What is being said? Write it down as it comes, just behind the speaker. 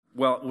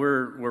Well,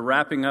 we're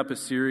wrapping up a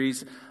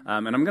series,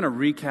 and I'm going to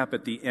recap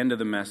at the end of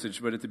the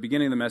message, but at the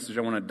beginning of the message,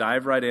 I want to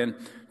dive right in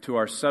to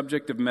our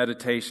subject of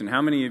meditation.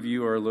 How many of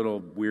you are a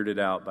little weirded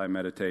out by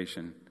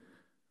meditation?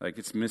 Like,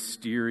 it's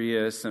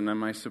mysterious, and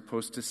am I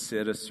supposed to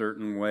sit a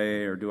certain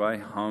way, or do I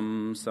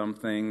hum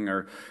something,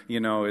 or,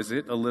 is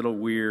it a little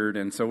weird?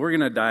 And so we're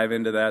going to dive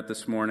into that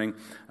this morning.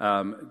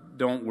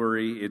 Don't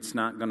worry, it's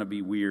not going to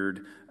be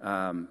weird.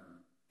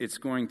 It's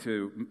going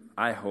to,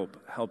 I hope,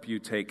 help you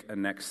take a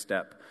next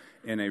step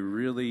in a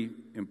really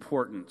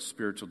important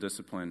spiritual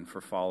discipline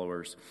for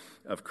followers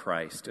of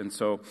Christ. And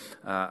so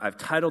I've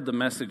titled the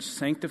message,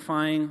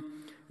 Sanctifying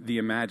the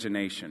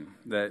Imagination.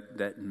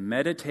 That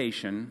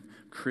meditation,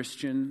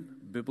 Christian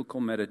biblical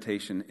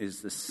meditation,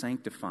 is the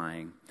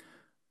sanctifying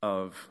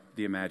of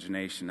the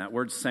imagination. That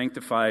word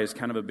sanctify is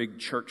kind of a big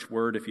church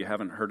word if you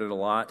haven't heard it a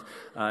lot.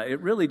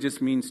 It really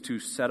just means to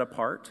set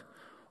apart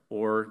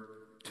or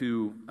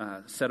to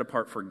set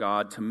apart for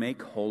God, to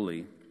make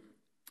holy.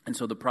 And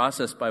so the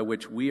process by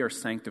which we are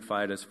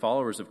sanctified as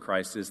followers of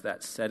Christ is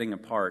that setting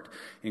apart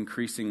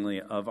increasingly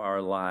of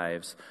our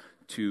lives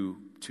to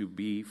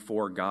be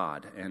for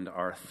God, and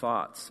our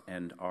thoughts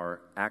and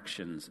our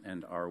actions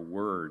and our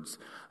words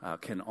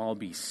can all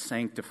be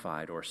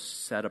sanctified or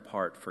set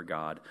apart for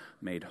God,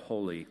 made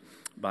holy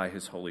by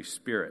His Holy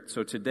Spirit.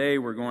 So today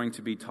we're going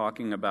to be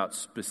talking about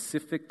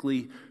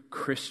specifically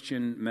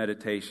Christian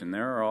meditation.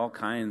 There are all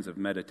kinds of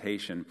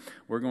meditation.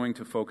 We're going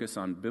to focus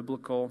on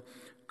biblical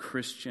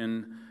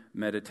Christian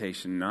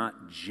meditation,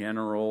 not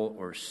general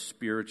or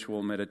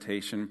spiritual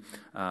meditation.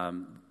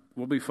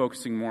 We'll be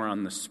focusing more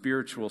on the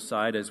spiritual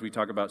side as we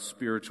talk about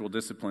spiritual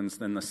disciplines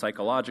than the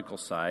psychological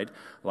side.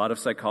 A lot of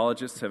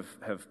psychologists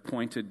have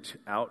pointed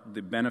out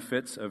the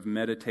benefits of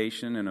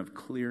meditation and of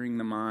clearing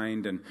the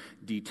mind and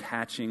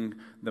detaching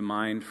the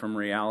mind from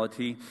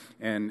reality.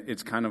 And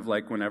it's kind of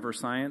like whenever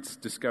science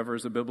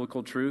discovers a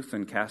biblical truth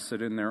and casts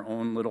it in their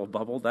own little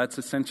bubble, that's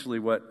essentially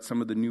what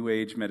some of the New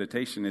Age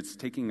meditation, it's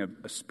taking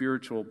a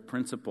spiritual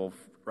principle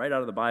right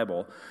out of the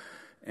Bible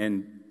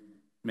and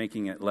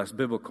making it less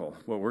biblical.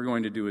 What we're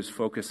going to do is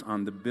focus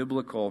on the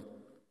biblical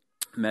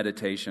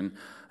meditation.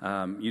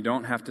 You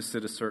don't have to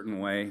sit a certain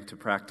way to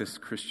practice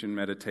Christian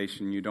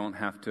meditation. You don't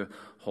have to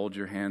hold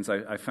your hands.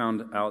 I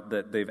found out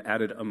that they've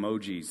added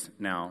emojis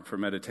now for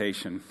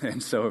meditation.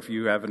 And so if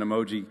you have an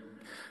emoji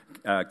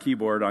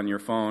keyboard on your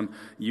phone,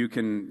 you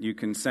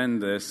can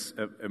send this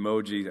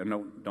emoji,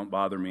 don't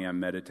bother me, I'm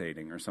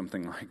meditating, or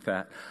something like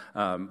that.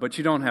 But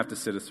you don't have to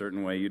sit a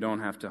certain way. You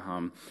don't have to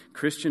hum.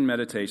 Christian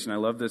meditation, I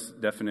love this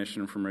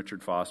definition from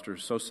Richard Foster,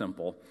 so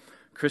simple.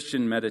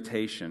 Christian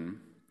meditation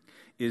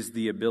is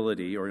the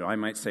ability, or I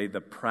might say the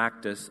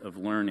practice of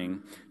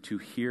learning to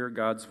hear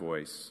God's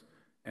voice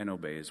and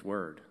obey His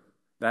word.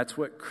 That's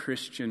what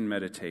Christian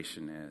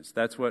meditation is.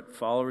 That's what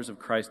followers of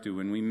Christ do.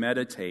 When we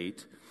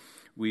meditate,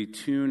 we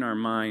tune our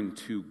mind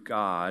to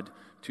God,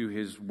 to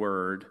His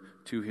Word,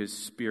 to His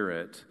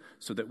Spirit,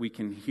 so that we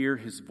can hear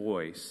His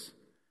voice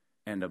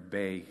and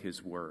obey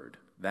His Word.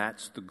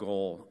 That's the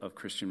goal of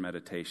Christian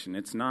meditation.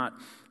 It's not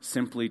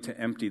simply to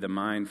empty the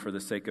mind for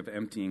the sake of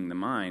emptying the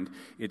mind.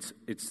 It's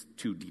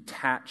to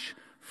detach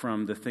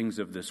from the things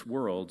of this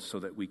world so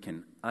that we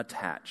can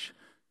attach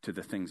to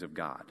the things of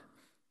God.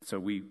 So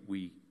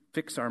we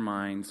fix our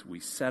minds, we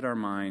set our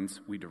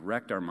minds, we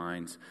direct our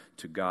minds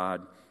to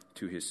God,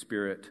 to His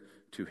Spirit,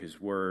 to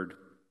His Word,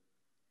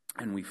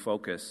 and we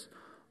focus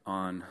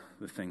on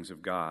the things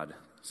of God.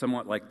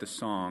 Somewhat like the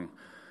song,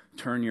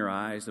 "Turn your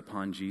eyes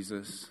upon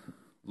Jesus,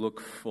 look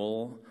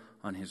full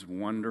on His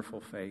wonderful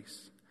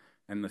face,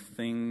 and the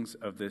things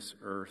of this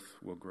earth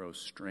will grow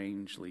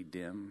strangely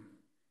dim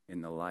in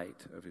the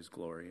light of His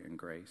glory and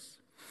grace."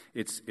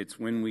 It's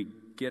when we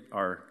get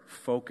our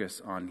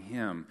focus on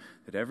Him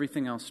that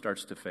everything else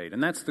starts to fade.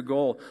 And that's the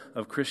goal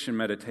of Christian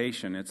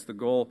meditation. It's the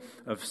goal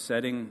of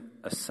setting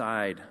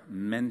aside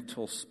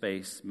mental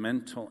space,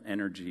 mental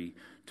energy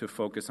to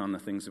focus on the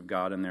things of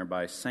God and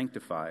thereby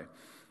sanctify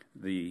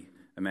the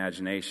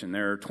imagination.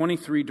 There are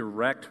 23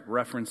 direct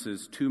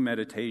references to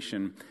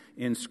meditation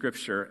in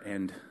Scripture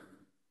and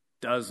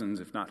dozens,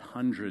 if not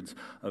hundreds,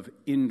 of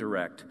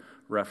indirect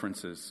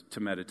references to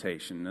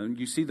meditation. And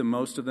you see the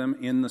most of them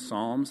in the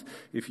Psalms.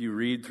 If you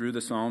read through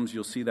the Psalms,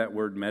 you'll see that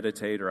word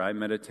meditate, or I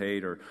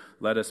meditate, or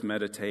let us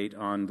meditate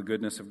on the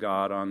goodness of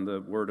God, on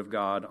the Word of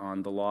God,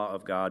 on the law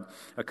of God.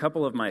 A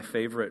couple of my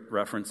favorite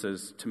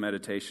references to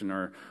meditation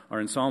are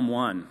in Psalm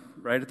 1,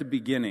 right at the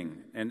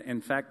beginning. And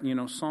in fact,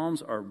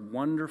 Psalms are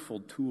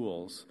wonderful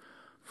tools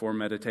for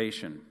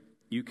meditation.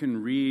 You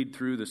can read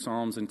through the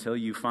Psalms until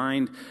you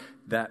find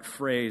that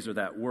phrase or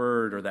that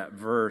word or that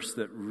verse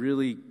that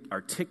really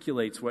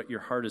articulates what your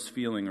heart is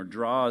feeling or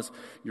draws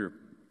your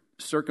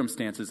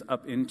circumstances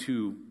up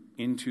into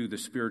the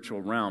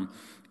spiritual realm.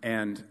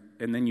 And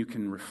then you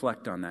can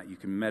reflect on that. You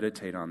can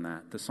meditate on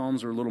that. The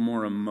Psalms are a little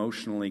more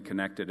emotionally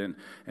connected,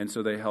 and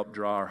so they help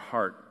draw our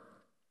heart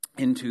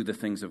into the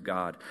things of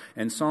God.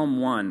 And Psalm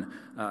 1,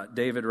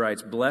 David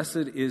writes,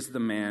 "Blessed is the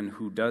man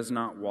who does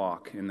not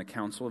walk in the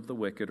counsel of the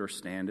wicked, or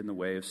stand in the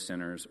way of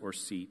sinners, or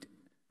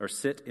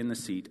sit in the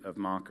seat of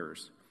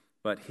mockers.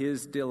 But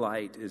his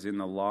delight is in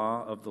the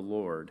law of the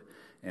Lord,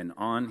 and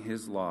on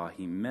his law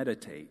he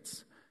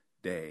meditates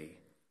day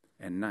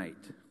and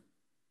night.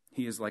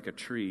 He is like a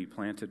tree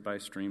planted by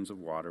streams of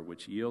water,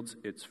 which yields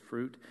its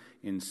fruit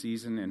in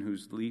season and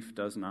whose leaf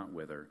does not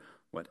wither.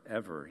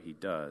 Whatever he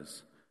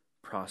does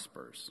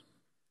prospers.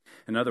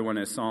 Another one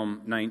is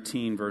Psalm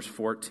 19, verse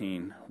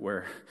 14,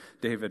 where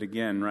David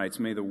again writes,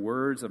 "May the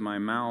words of my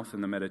mouth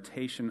and the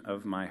meditation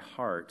of my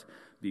heart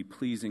be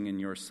pleasing in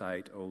your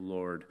sight, O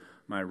Lord,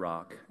 my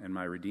rock and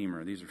my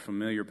redeemer." These are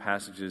familiar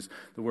passages.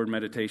 The word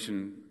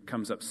meditation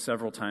comes up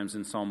several times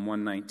in Psalm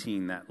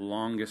 119, that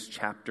longest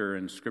chapter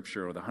in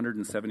Scripture with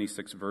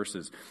 176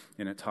 verses,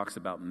 and it talks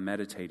about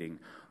meditating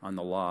on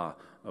the law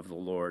of the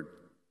Lord.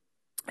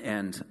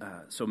 And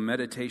so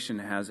meditation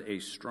has a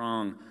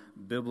strong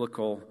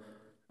biblical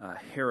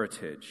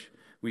heritage.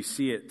 We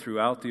see it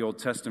throughout the Old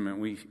Testament.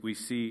 We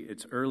see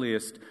its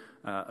earliest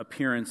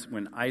appearance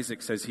when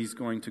Isaac says he's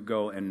going to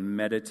go and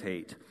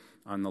meditate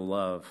on the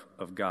love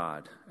of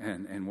God.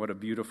 And what a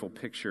beautiful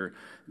picture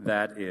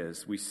that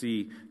is. We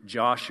see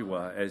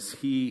Joshua as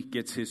he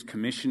gets his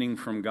commissioning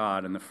from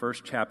God. In the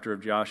first chapter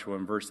of Joshua,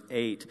 in verse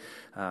 8,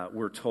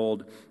 we're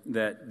told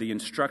that the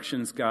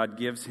instructions God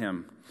gives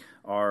him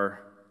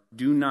are,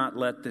 "Do not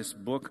let this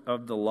book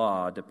of the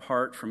law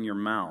depart from your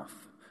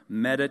mouth.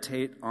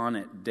 Meditate on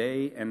it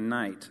day and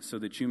night so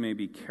that you may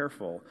be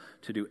careful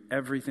to do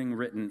everything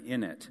written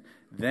in it.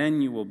 Then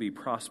you will be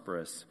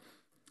prosperous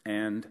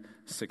and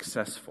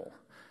successful."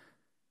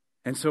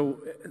 And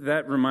so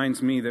that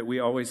reminds me that we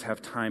always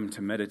have time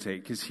to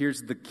meditate, because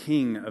here's the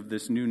king of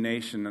this new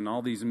nation and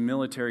all these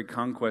military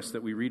conquests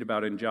that we read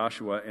about in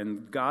Joshua,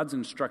 and God's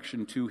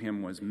instruction to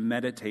him was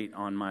meditate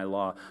on my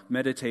law,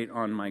 meditate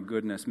on my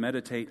goodness,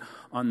 meditate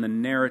on the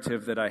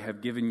narrative that I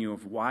have given you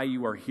of why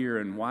you are here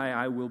and why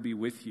I will be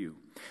with you.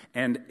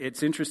 And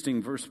it's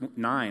interesting, verse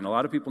 9. A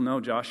lot of people know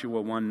Joshua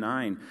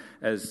 1:9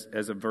 as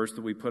a verse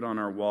that we put on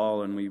our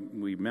wall and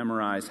we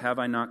memorize. "Have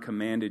I not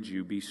commanded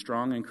you? Be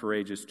strong and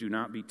courageous. Do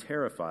not be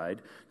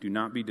terrified. Do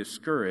not be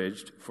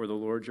discouraged, for the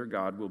Lord your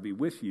God will be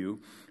with you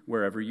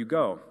wherever you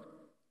go."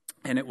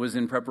 And it was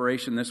in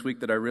preparation this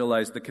week that I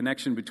realized the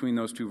connection between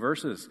those two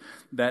verses,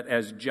 that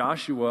as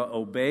Joshua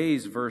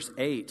obeys verse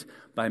 8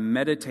 by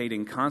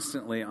meditating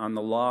constantly on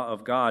the law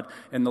of God,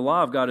 and the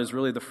law of God is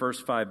really the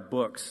first 5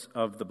 books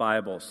of the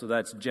Bible, so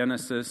that's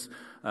Genesis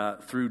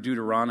through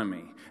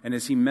Deuteronomy. And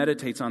as he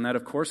meditates on that,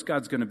 of course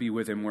God's going to be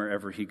with him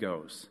wherever he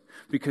goes,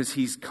 because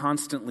he's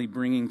constantly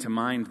bringing to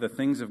mind the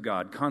things of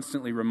God,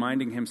 constantly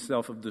reminding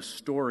himself of the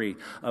story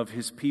of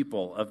his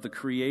people, of the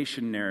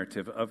creation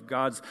narrative, of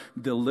God's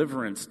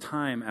deliverance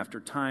time after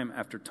time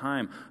after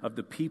time of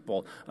the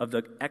people, of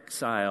the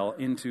exile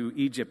into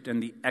Egypt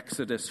and the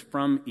exodus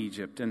from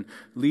Egypt and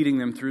leading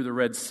them through the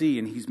Red Sea.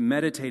 And he's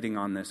meditating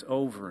on this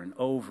over and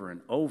over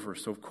and over.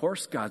 So of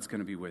course God's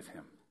going to be with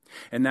him.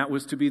 And that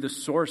was to be the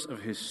source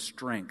of his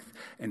strength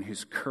and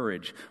his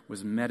courage,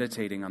 was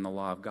meditating on the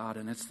law of God.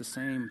 And it's the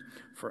same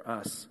for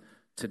us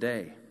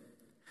today.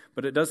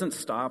 But it doesn't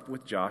stop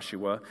with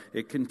Joshua.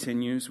 It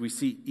continues. We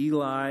see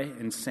Eli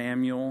and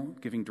Samuel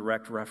giving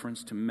direct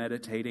reference to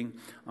meditating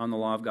on the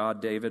law of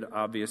God. David,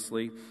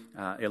 obviously.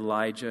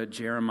 Elijah,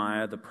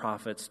 Jeremiah, the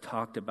prophets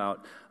talked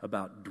about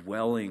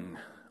dwelling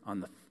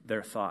on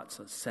their thoughts,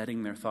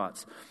 setting their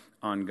thoughts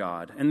on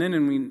God. And then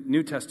in the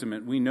New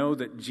Testament, we know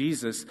that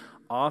Jesus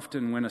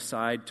often went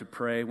aside to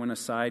pray, went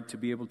aside to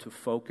be able to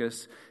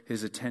focus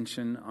his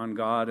attention on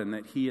God, and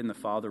that he and the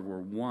Father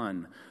were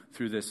one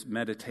through this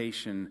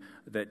meditation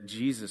that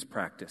Jesus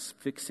practiced,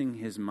 fixing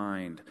his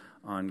mind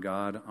on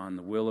God, on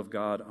the will of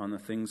God, on the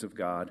things of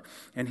God.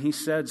 And he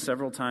said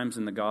several times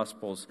in the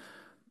Gospels,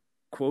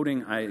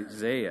 quoting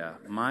Isaiah,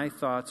 "My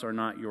thoughts are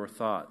not your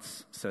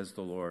thoughts, says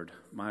the Lord.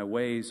 My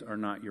ways are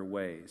not your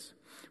ways."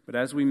 But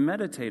as we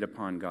meditate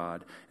upon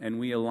God and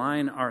we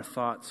align our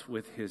thoughts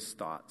with his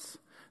thoughts,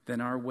 then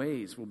our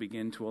ways will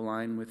begin to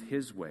align with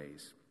his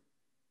ways.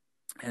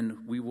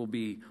 And we will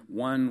be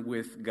one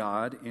with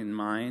God in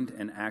mind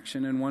and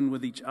action, and one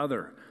with each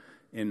other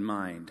in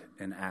mind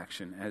and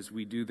action as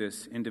we do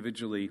this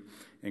individually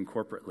and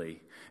corporately.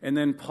 And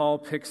then Paul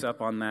picks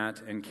up on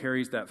that and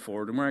carries that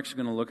forward. And we're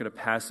actually going to look at a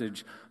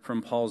passage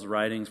from Paul's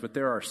writings, but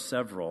there are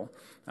several.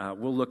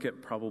 We'll look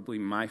at probably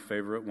my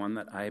favorite one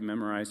that I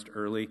memorized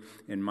early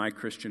in my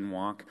Christian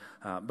walk.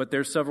 But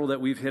there's several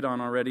that we've hit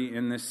on already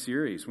in this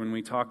series when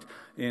we talked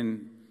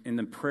in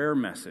the prayer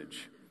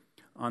message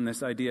on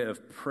this idea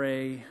of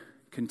pray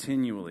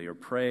continually or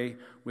pray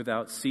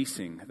without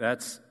ceasing.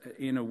 That's,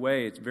 in a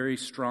way, it's very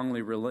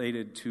strongly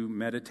related to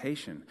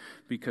meditation,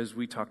 because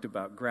we talked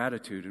about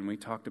gratitude and we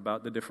talked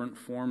about the different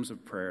forms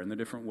of prayer and the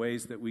different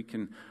ways that we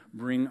can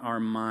bring our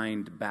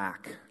mind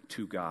back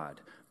to God,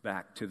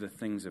 back to the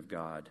things of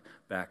God,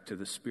 back to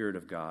the Spirit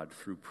of God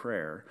through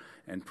prayer.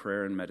 And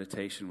prayer and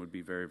meditation would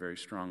be very, very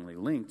strongly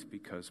linked,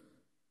 because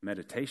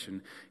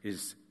meditation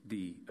is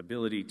the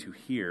ability to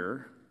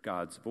hear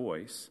God's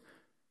voice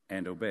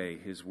and obey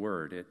his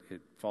word.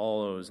 It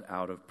follows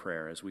out of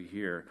prayer. As we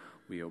hear,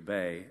 we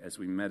obey. As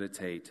we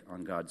meditate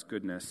on God's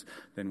goodness,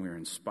 then we're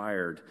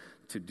inspired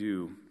to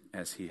do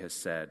as he has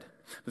said.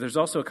 But there's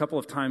also a couple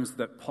of times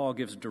that Paul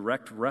gives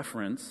direct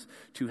reference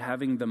to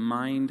having the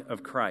mind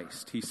of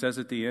Christ. He says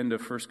at the end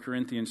of 1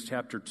 Corinthians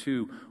chapter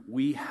 2,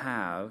 we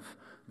have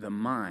the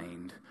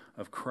mind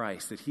of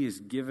Christ, that he has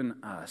given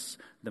us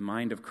the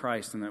mind of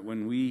Christ, and that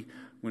when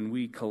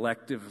we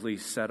collectively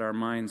set our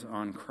minds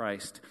on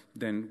Christ,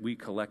 then we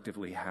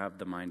collectively have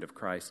the mind of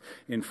Christ.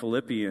 In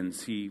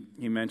Philippians, he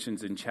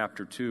mentions in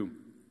chapter 2,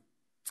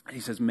 he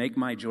says, make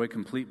my joy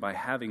complete by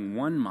having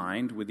one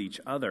mind with each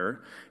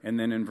other. And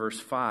then in verse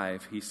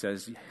 5, he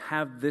says,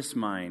 have this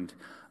mind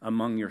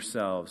among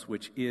yourselves,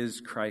 which is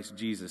Christ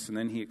Jesus. And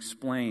then he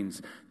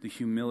explains the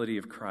humility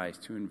of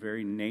Christ, who in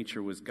very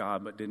nature was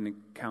God, but didn't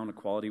count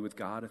equality with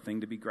God a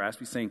thing to be grasped.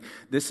 He's saying,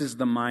 this is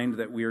the mind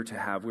that we're to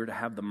have. We're to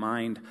have the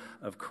mind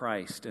of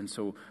Christ. And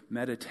so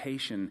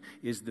meditation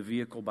is the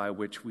vehicle by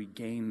which we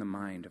gain the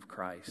mind of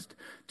Christ,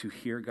 to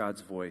hear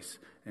God's voice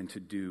and to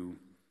do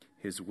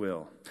his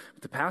will.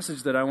 The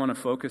passage that I want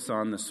to focus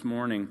on this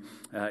morning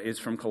is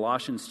from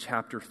Colossians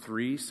chapter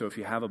 3. So if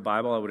you have a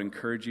Bible, I would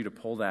encourage you to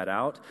pull that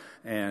out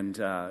and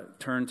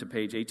turn to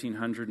page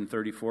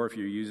 1834 if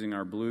you're using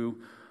our blue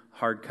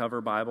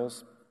hardcover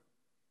Bibles.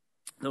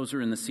 Those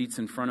are in the seats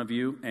in front of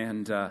you.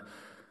 And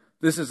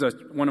this is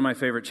one of my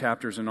favorite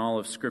chapters in all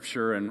of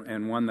Scripture,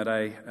 and one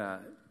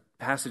that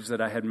passage that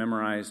I had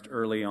memorized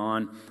early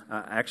on.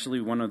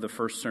 Actually, one of the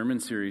first sermon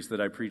series that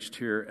I preached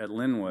here at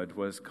Linwood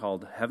was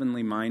called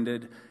Heavenly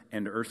Minded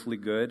and Earthly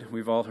Good.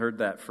 We've all heard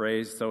that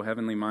phrase, so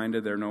heavenly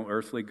minded, they're no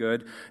earthly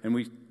good. And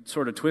we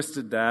sort of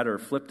twisted that or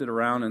flipped it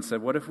around and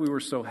said, what if we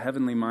were so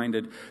heavenly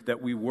minded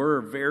that we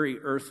were very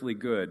earthly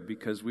good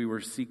because we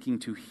were seeking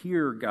to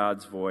hear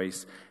God's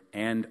voice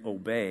and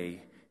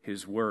obey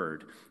his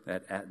word?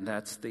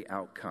 That's the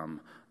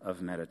outcome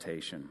of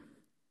meditation.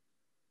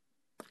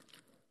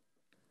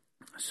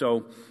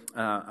 So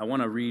I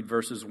want to read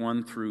verses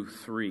 1 through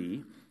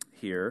 3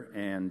 here,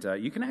 and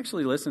you can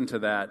actually listen to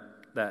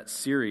that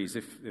series.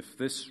 If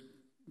this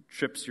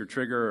trips your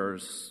trigger, or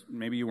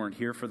maybe you weren't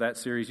here for that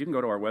series, you can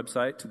go to our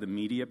website, to the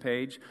media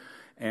page,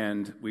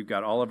 and we've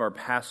got all of our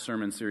past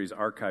sermon series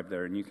archived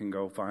there, and you can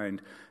go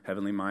find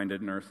Heavenly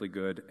Minded and Earthly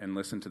Good and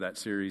listen to that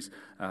series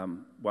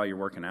while you're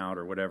working out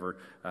or whatever.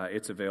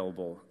 It's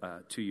available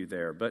to you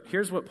there. But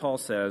here's what Paul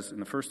says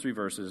in the first 3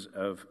 verses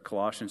of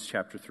Colossians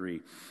chapter 3.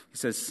 He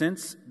says,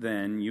 since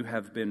then you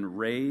have been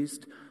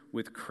raised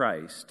with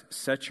Christ,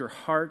 set your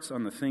hearts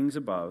on the things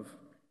above,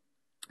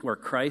 where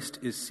Christ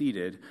is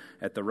seated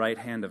at the right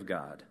hand of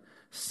God.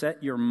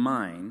 Set your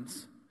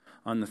minds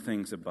on the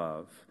things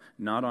above,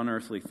 not on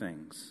earthly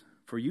things.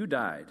 For you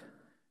died,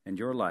 and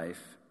your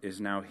life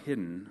is now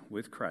hidden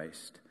with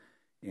Christ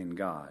in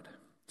God.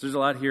 So there's a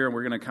lot here, and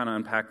we're going to kind of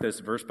unpack this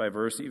verse by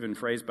verse, even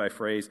phrase by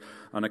phrase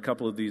on a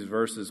couple of these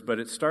verses. But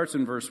it starts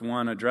in verse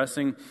 1,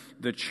 addressing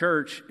the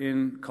church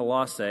in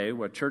Colossae,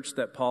 a church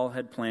that Paul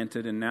had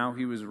planted, and now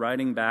he was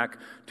writing back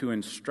to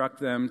instruct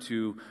them,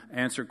 to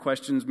answer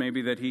questions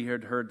maybe that he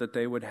had heard that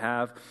they would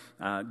have,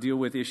 deal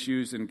with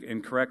issues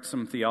and correct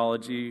some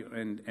theology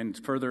and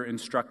further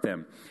instruct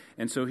them.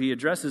 And so he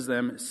addresses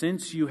them,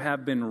 since you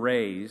have been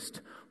raised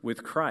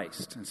with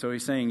Christ. And so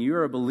he's saying,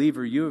 you're a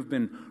believer, you have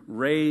been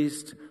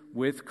raised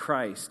with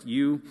Christ.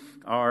 You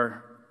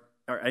are,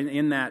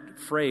 in that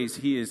phrase,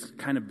 he is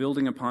kind of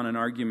building upon an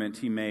argument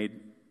he made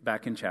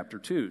back in chapter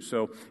 2.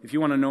 So if you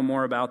want to know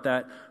more about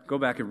that, go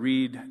back and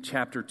read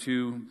chapter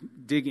 2,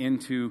 dig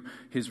into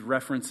his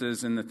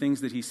references and the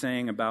things that he's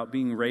saying about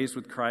being raised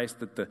with Christ,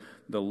 that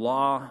the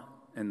law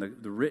and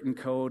the written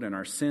code and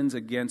our sins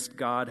against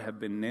God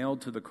have been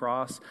nailed to the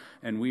cross,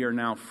 and we are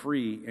now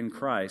free in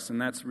Christ. And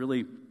that's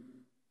really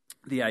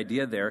the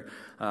idea there.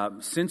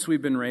 Since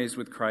we've been raised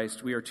with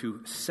Christ, we are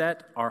to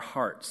set our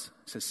hearts.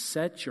 It says,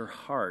 set your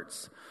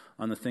hearts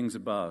on the things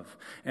above.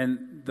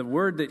 And the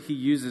word that he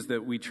uses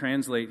that we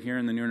translate here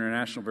in the New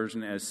International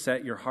Version as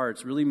set your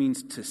hearts really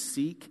means to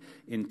seek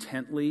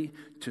intently,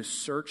 to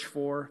search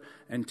for,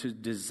 and to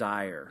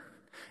desire.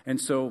 And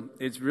so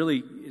it's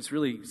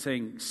really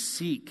saying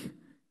seek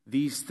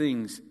these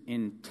things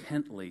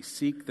intently.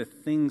 Seek the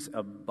things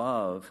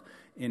above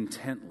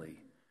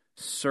intently.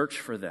 Search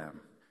for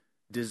them.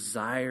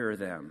 Desire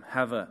them.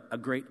 Have a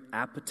great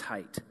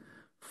appetite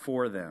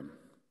for them.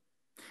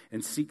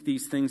 And seek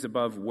these things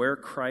above where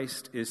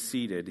Christ is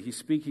seated. He's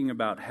speaking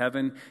about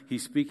heaven.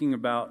 He's speaking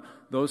about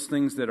those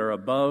things that are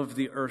above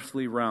the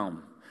earthly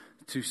realm.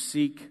 To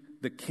seek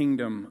the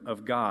kingdom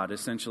of God,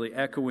 essentially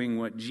echoing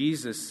what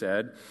Jesus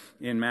said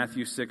in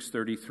Matthew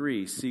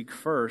 6:33. Seek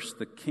first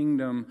the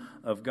kingdom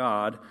of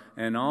God,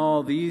 and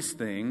all these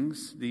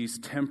things, these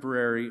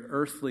temporary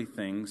earthly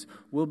things,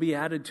 will be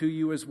added to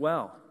you as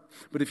well.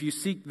 But if you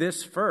seek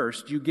this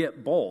first, you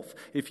get both.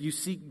 If you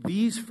seek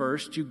these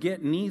first, you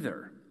get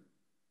neither.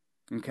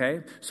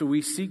 Okay? So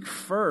we seek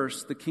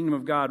first the kingdom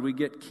of God. We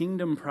get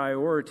kingdom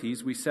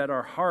priorities. We set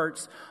our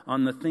hearts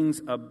on the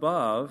things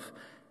above,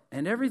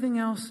 and everything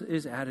else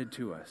is added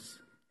to us.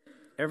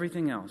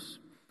 Everything else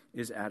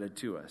is added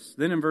to us.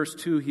 Then in verse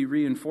 2, he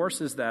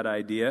reinforces that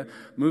idea,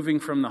 moving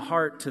from the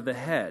heart to the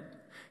head.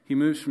 He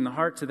moves from the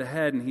heart to the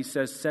head, and he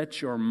says,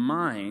 set your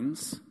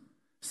minds,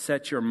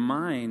 Set your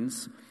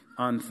minds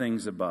on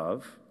things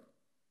above,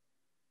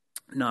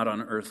 not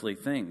on earthly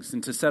things.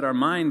 And to set our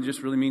mind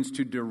just really means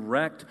to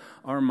direct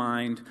our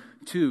mind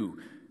to.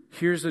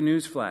 Here's a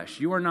newsflash.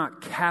 You are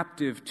not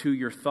captive to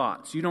your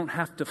thoughts. You don't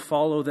have to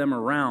follow them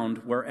around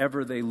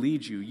wherever they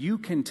lead you. You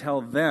can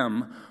tell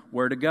them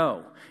where to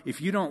go.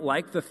 If you don't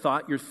like the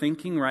thought you're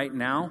thinking right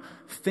now,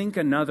 think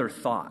another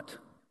thought.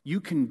 You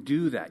can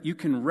do that. You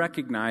can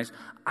recognize,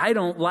 I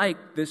don't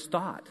like this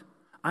thought.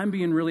 I'm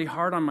being really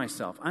hard on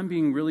myself. I'm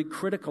being really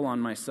critical on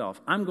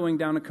myself. I'm going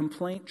down a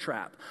complaint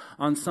trap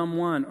on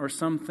someone or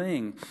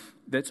something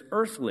that's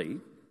earthly.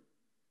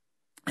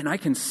 And I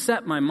can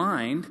set my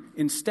mind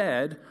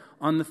instead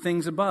on the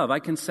things above. I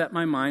can set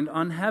my mind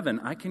on heaven.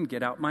 I can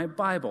get out my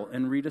Bible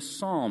and read a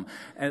psalm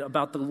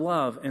about the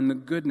love and the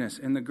goodness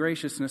and the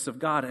graciousness of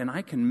God. And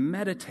I can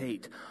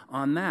meditate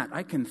on that.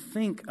 I can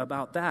think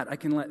about that. I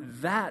can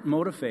let that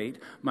motivate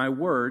my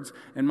words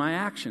and my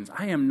actions.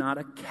 I am not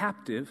a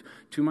captive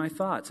to my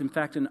thoughts. In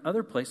fact, in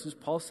other places,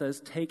 Paul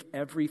says, take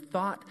every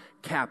thought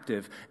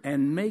captive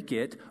and make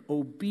it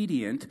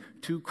obedient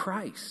to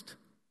Christ.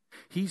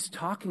 He's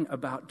talking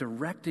about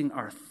directing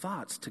our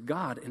thoughts to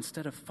God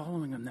instead of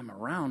following them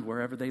around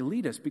wherever they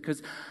lead us.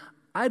 Because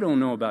I don't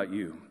know about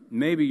you.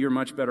 Maybe you're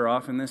much better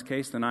off in this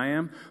case than I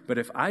am. But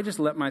if I just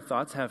let my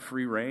thoughts have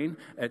free rein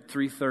at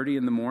 3:30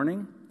 in the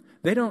morning,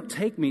 they don't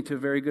take me to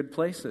very good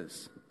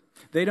places.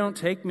 They don't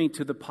take me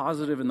to the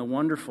positive and the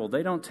wonderful.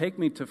 They don't take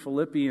me to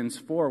Philippians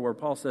 4 where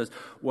Paul says,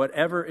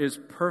 whatever is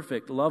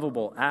perfect,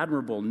 lovable,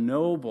 admirable,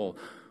 noble,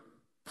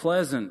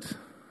 pleasant.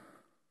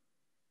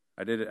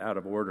 I did it out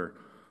of order.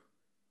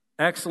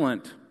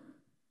 Excellent,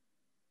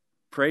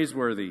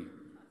 praiseworthy,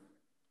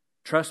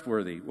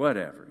 trustworthy,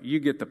 whatever.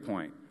 You get the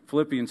point.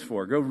 Philippians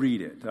 4, go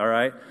read it, all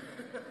right?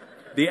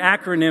 The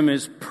acronym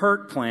is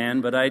PERT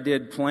plan, but I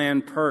did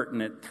plan PERT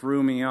and it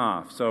threw me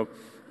off. So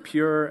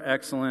pure,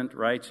 excellent,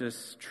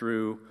 righteous,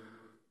 true,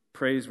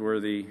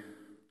 praiseworthy,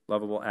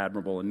 lovable,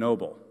 admirable, and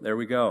noble. There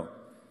we go.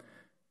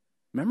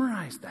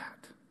 Memorize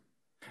that.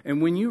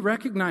 And when you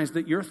recognize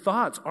that your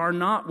thoughts are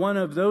not one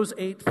of those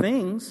 8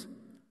 things,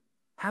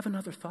 have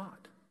another thought.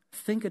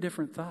 Think a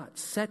different thought.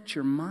 Set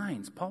your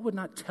minds. Paul would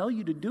not tell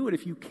you to do it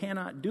if you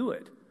cannot do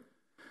it.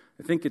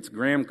 I think it's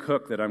Graham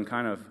Cook that I'm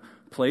kind of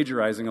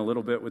plagiarizing a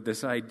little bit with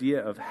this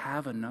idea of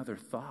have another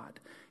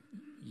thought.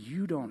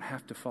 You don't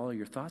have to follow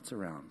your thoughts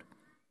around.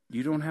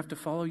 You don't have to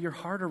follow your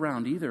heart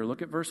around either.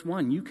 Look at verse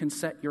 1. You can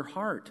set your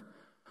heart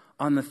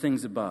on the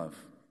things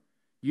above.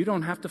 You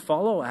don't have to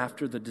follow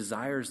after the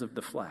desires of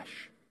the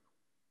flesh.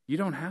 You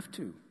don't have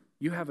to.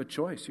 You have a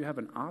choice. You have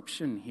an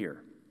option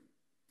here.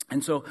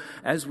 And so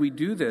as we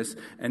do this,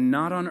 and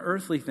not on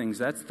earthly things,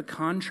 that's the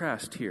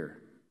contrast here.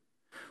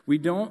 We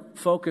don't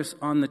focus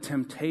on the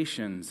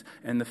temptations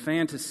and the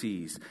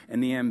fantasies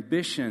and the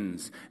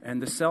ambitions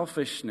and the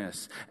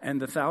selfishness and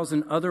the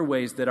 1,000 other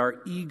ways that our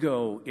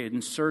ego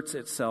inserts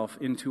itself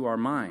into our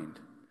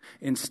mind.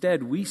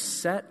 Instead, we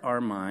set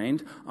our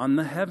mind on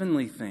the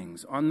heavenly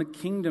things, on the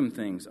kingdom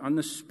things, on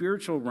the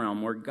spiritual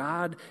realm where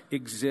God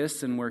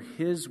exists and where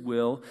His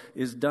will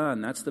is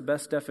done. That's the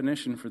best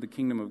definition for the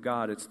kingdom of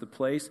God. It's the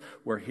place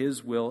where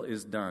His will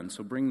is done.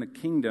 So bring the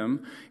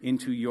kingdom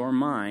into your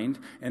mind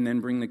and then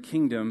bring the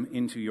kingdom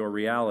into your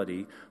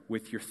reality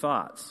with your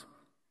thoughts.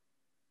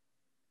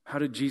 How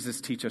did Jesus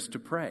teach us to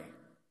pray?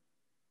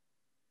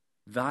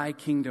 Thy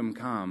kingdom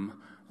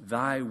come,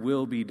 thy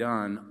will be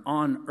done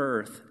on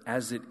earth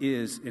as it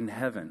is in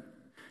heaven.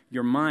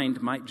 Your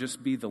mind might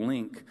just be the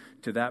link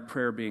to that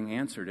prayer being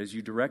answered. As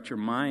you direct your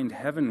mind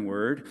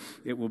heavenward,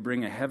 it will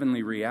bring a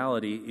heavenly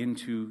reality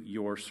into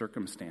your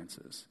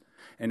circumstances.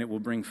 And it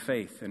will bring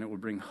faith, and it will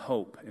bring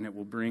hope, and it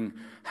will bring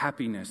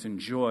happiness and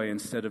joy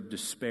instead of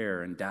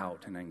despair and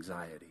doubt and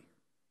anxiety.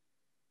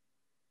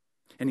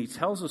 And he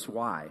tells us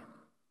why.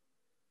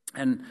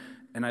 And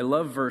I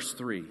love verse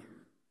 3.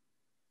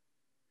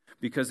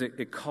 Because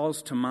it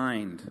calls to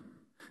mind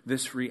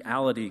this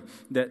reality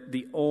that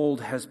the old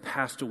has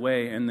passed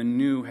away and the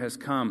new has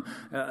come.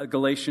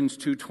 Galatians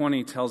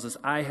 2:20 tells us,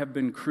 I have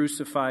been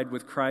crucified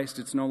with Christ.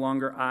 It's no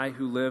longer I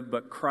who live,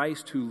 but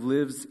Christ who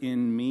lives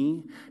in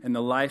me. And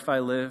the life I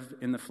live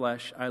in the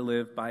flesh, I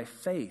live by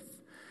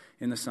faith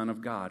in the Son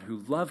of God,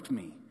 who loved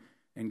me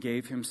and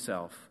gave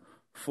himself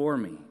for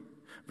me.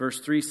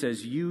 Verse 3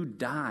 says, you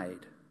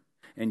died,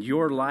 and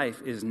your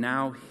life is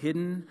now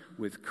hidden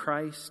with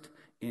Christ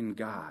in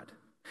God.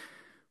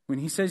 When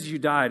he says you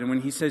died and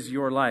when he says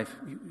your life,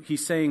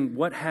 he's saying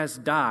what has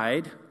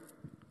died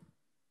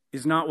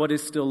is not what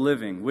is still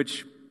living,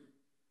 which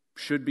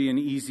should be an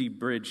easy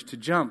bridge to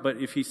jump. But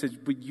if he says,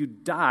 but you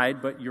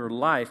died, but your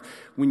life,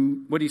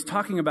 what he's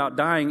talking about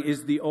dying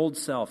is the old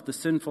self, the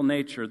sinful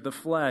nature, the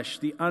flesh,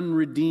 the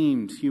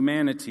unredeemed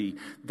humanity,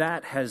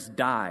 that has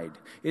died.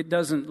 It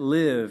doesn't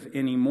live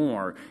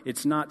anymore.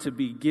 It's not to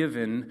be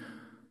given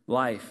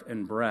life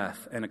and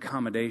breath and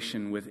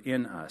accommodation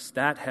within us.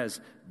 That has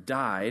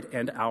died,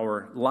 and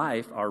our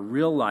life, our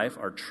real life,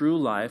 our true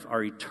life,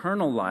 our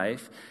eternal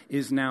life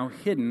is now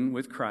hidden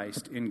with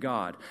Christ in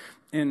God.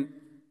 And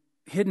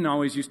hidden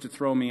always used to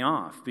throw me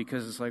off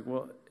because it's like,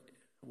 well,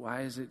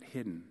 Why is it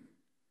hidden?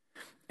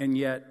 And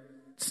yet,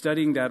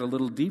 studying that a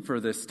little deeper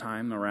this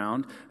time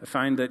around, I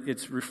find that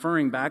it's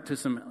referring back to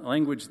some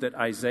language that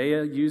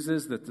Isaiah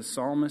uses, that the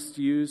psalmists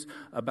use,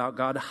 about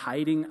God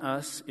hiding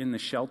us in the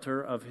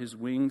shelter of his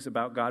wings,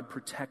 about God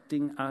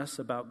protecting us,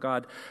 about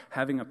God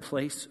having a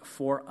place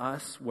for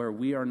us where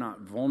we are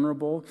not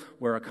vulnerable,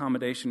 where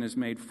accommodation is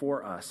made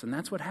for us. And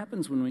that's what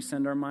happens when we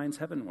send our minds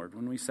heavenward,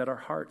 when we set our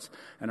hearts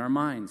and our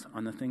minds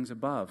on the things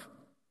above.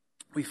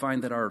 We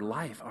find that our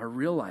life, our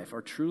real life,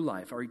 our true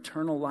life, our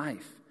eternal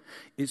life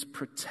is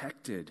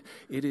protected.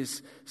 It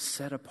is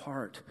set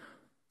apart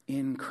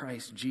in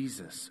Christ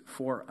Jesus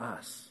for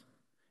us.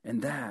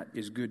 And that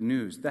is good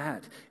news.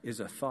 That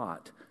is a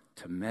thought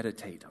to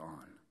meditate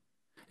on,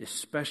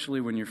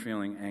 especially when you're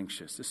feeling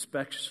anxious,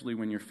 especially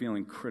when you're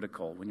feeling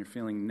critical, when you're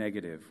feeling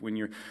negative, when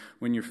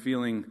you're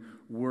feeling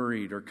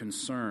worried or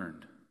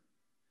concerned,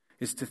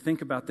 is to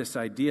think about this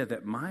idea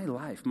that my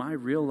life, my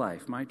real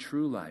life, my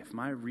true life,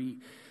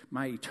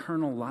 my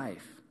eternal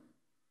life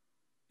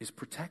is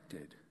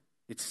protected.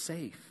 It's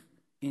safe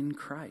in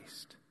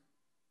Christ.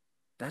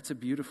 That's a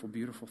beautiful,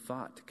 beautiful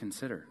thought to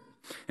consider.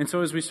 And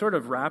so as we sort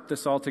of wrap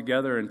this all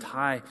together and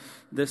tie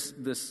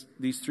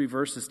these three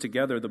verses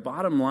together, the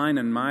bottom line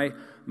in my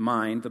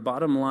mind, the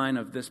bottom line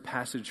of this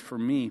passage for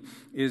me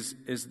is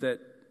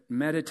that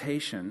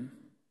meditation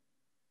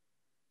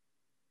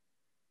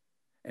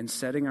and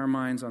setting our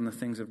minds on the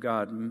things of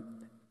God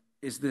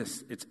is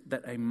this. It's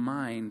that a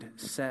mind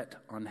set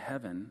on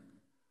heaven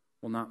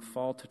will not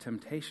fall to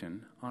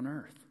temptation on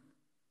earth.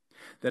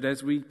 That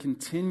as we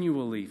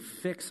continually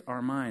fix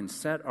our minds,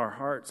 set our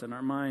hearts and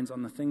our minds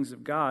on the things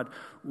of God,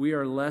 we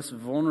are less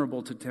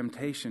vulnerable to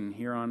temptation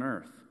here on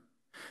earth.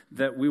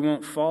 That we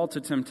won't fall to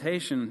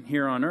temptation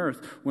here on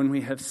earth when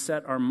we have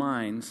set our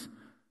minds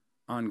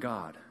on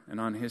God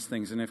and on his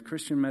things. And if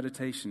Christian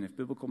meditation, if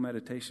biblical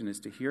meditation is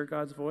to hear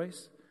God's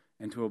voice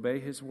and to obey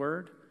his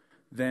word,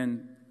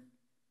 then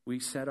we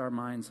set our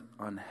minds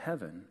on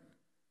heaven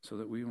so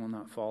that we will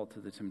not fall to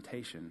the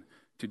temptation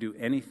to do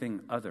anything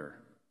other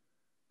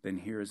than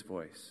hear his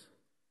voice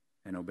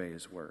and obey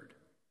his word.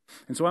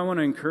 And so I want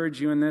to encourage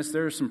you in this.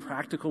 There are some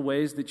practical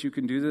ways that you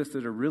can do this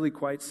that are really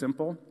quite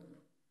simple.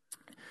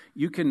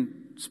 You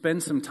can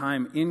spend some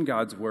time in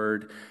God's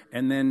word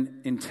and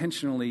then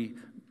intentionally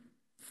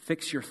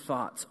fix your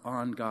thoughts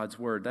on God's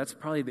word. That's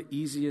probably the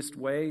easiest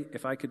way,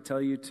 if I could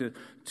tell you,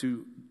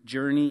 to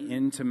journey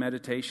into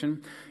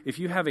meditation. If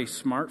you have a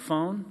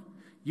smartphone,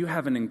 you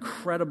have an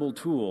incredible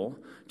tool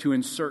to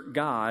insert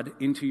God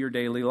into your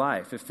daily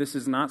life. If this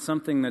is not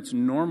something that's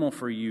normal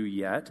for you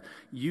yet,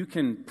 you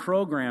can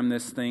program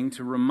this thing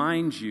to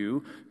remind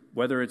you,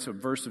 whether it's a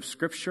verse of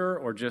Scripture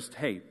or just,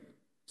 hey,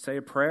 say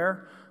a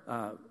prayer,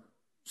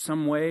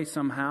 some way,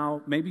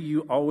 somehow. Maybe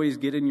you always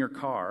get in your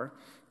car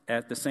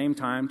at the same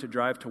time to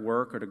drive to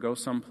work or to go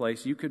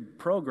someplace. You could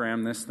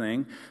program this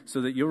thing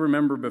so that you'll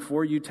remember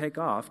before you take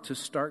off to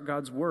start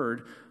God's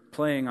Word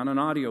playing on an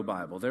audio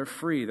Bible. They're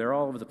free. They're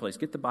all over the place.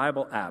 Get the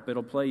Bible app.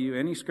 It'll play you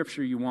any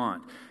scripture you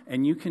want.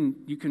 And you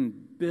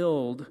can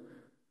build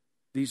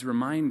these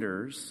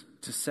reminders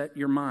to set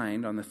your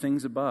mind on the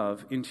things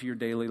above into your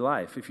daily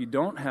life. If you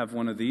don't have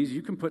one of these,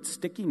 you can put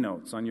sticky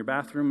notes on your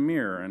bathroom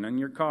mirror and in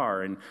your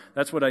car. And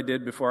that's what I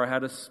did before I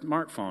had a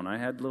smartphone. I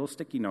had little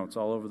sticky notes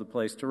all over the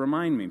place to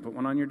remind me. Put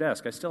one on your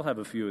desk. I still have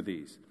a few of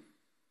these.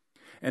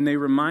 And they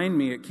remind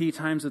me at key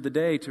times of the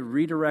day to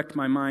redirect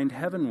my mind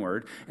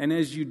heavenward. And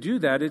as you do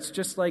that, it's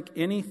just like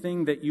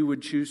anything that you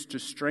would choose to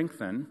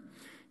strengthen.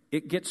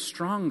 It gets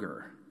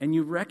stronger. And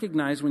you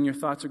recognize when your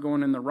thoughts are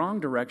going in the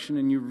wrong direction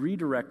and you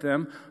redirect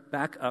them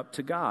back up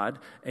to God.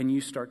 And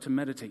you start to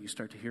meditate. You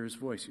start to hear his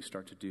voice. You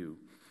start to do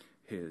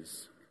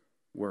his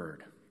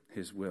word,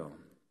 his will.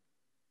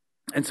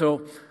 And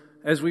so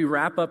as we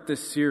wrap up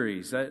this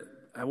series,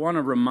 I want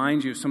to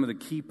remind you of some of the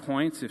key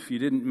points. If you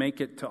didn't make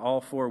it to all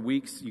 4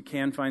 weeks, you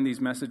can find these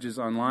messages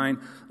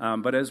online.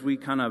 But as we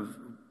kind of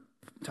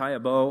tie a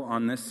bow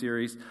on this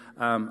series,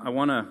 I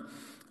want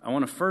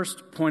to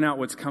first point out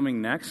what's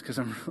coming next, because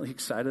I'm really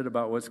excited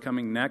about what's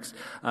coming next.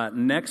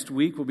 Next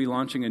week, we'll be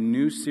launching a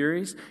new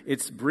series.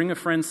 It's Bring a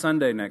Friend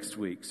Sunday next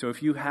week. So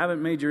if you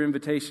haven't made your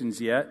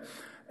invitations yet,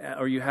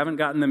 or you haven't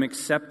gotten them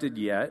accepted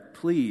yet,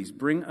 please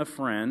bring a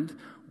friend.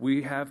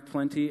 We have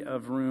plenty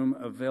of room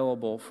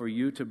available for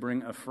you to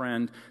bring a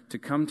friend to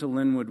come to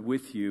Linwood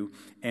with you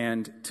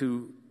and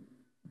to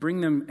bring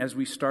them as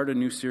we start a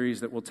new series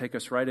that will take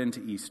us right into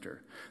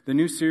Easter. The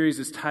new series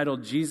is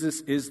titled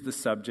Jesus is the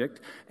Subject,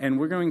 and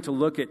we're going to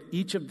look at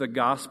each of the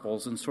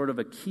Gospels and sort of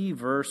a key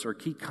verse or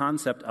key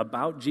concept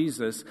about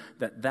Jesus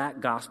that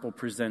gospel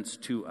presents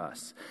to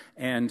us.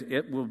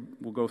 And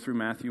we'll go through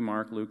Matthew,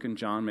 Mark, Luke, and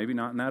John, maybe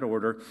not in that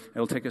order.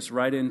 It'll take us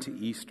right into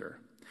Easter.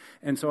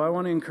 And so I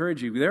want to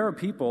encourage you. There are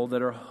people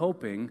that are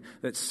hoping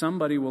that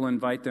somebody will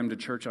invite them to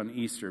church on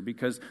Easter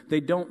because they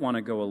don't want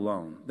to go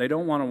alone. They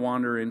don't want to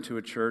wander into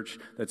a church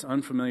that's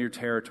unfamiliar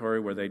territory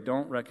where they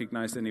don't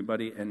recognize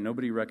anybody and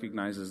nobody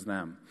recognizes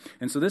them.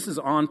 And so this is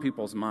on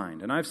people's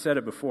mind. And I've said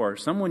it before.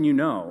 Someone you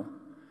know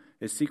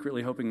is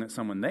secretly hoping that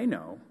someone they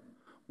know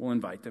will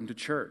invite them to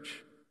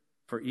church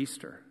for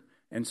Easter.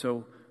 And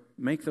so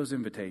make those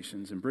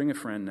invitations and bring a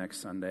friend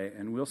next Sunday,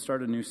 and we'll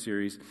start a new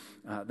series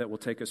that will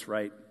take us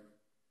right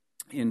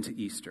into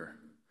Easter.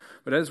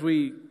 But as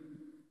we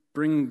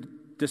bring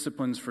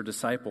disciplines for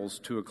disciples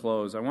to a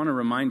close, I want to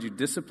remind you,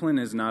 discipline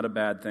is not a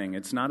bad thing.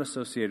 It's not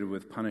associated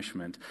with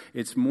punishment.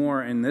 It's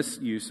more, in this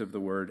use of the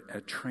word,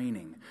 a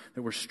training,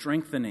 that we're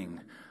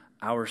strengthening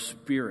our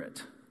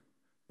spirit.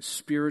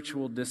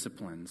 Spiritual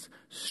disciplines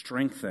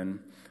strengthen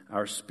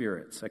our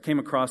spirits. I came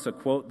across a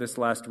quote this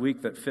last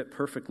week that fit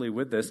perfectly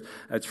with this.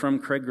 It's from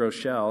Craig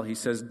Groeschel. He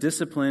says,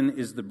 "Discipline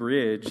is the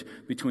bridge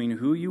between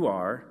who you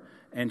are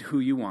and who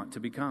you want to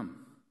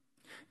become."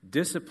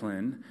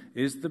 Discipline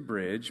is the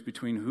bridge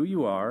between who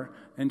you are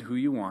and who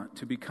you want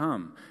to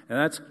become. And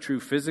that's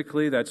true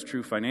physically, that's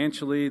true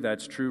financially,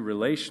 that's true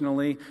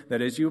relationally,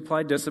 that as you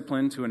apply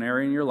discipline to an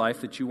area in your life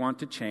that you want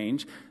to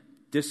change,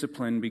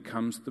 discipline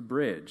becomes the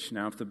bridge.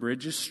 Now, if the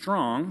bridge is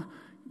strong,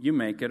 you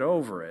make it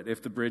over it.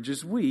 If the bridge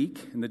is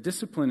weak and the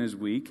discipline is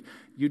weak,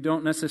 you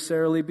don't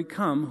necessarily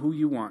become who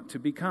you want to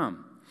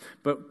become.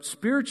 But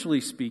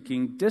spiritually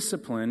speaking,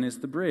 discipline is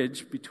the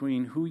bridge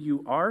between who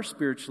you are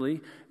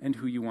spiritually and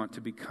who you want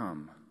to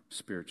become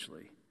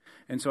spiritually.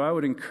 And so I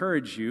would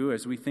encourage you,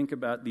 as we think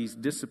about these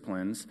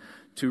disciplines,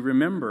 to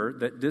remember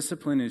that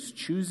discipline is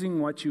choosing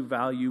what you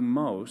value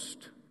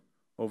most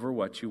over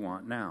what you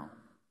want now.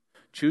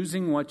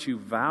 Choosing what you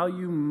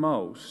value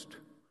most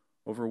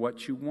over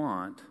what you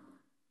want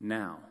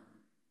now.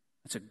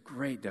 That's a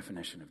great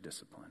definition of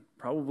discipline.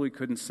 Probably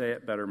couldn't say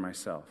it better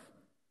myself.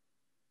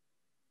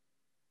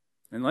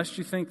 Unless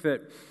you think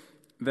that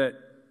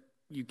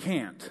you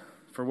can't,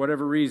 for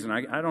whatever reason.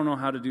 I don't know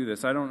how to do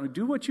this. I don't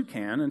do what you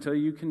can until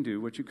you can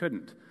do what you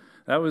couldn't.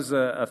 That was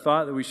a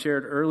thought that we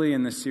shared early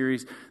in this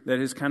series that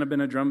has kind of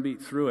been a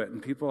drumbeat through it.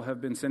 And people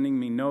have been sending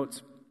me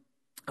notes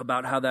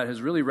about how that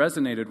has really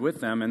resonated with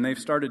them, and they've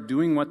started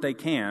doing what they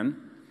can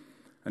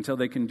until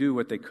they can do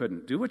what they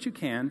couldn't. Do what you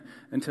can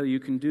until you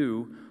can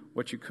do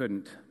what you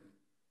couldn't.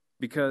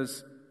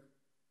 Because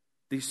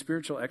these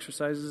spiritual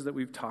exercises that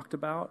we've talked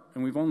about,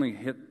 and we've only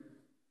hit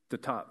the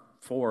top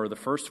four, the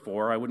first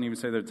four. I wouldn't even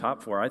say they're the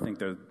top four. I think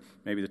they're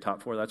maybe the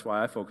top four. That's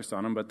why I focused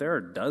on them. But there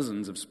are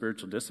dozens of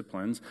spiritual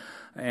disciplines,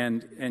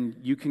 and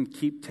you can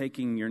keep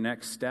taking your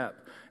next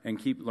step and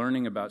keep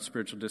learning about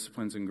spiritual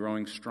disciplines and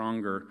growing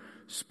stronger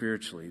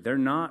spiritually. They're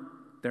not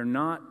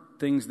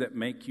things that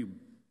make you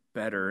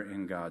better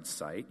in God's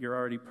sight. You're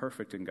already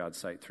perfect in God's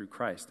sight through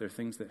Christ. They're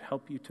things that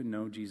help you to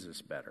know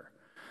Jesus better.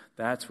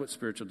 That's what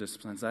spiritual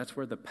disciplines, that's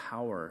where the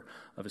power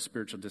of a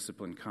spiritual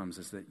discipline comes,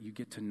 is that you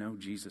get to know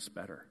Jesus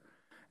better.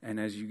 And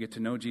as you get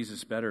to know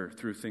Jesus better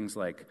through things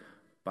like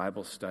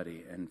Bible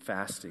study and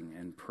fasting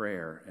and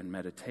prayer and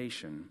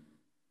meditation,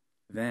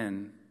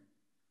 then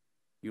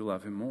you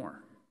love him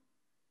more.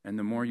 And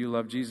the more you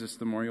love Jesus,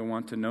 the more you'll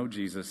want to know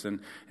Jesus.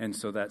 And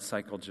so that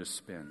cycle just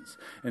spins.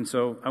 And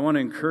so I want to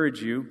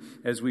encourage you,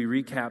 as we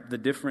recap the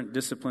different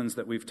disciplines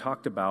that we've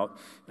talked about,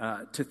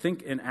 to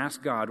think and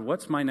ask God,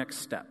 what's my next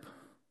step?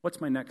 What's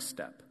my next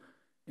step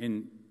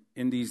in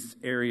these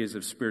areas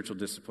of spiritual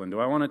discipline? Do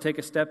I want to take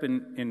a step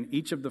in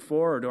each of the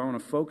four, or do I want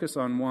to focus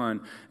on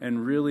one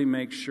and really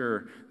make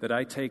sure that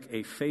I take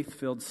a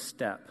faith-filled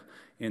step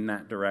in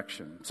that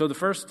direction? So the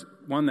first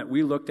one that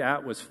we looked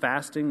at was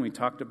fasting. We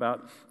talked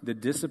about the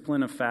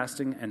discipline of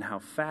fasting and how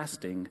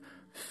fasting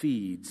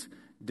feeds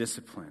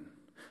discipline.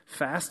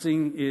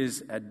 Fasting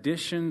is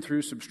addition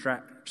through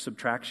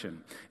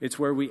subtraction. It's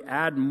where we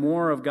add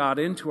more of God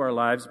into our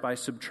lives by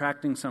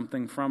subtracting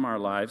something from our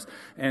lives.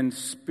 And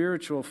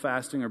spiritual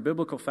fasting or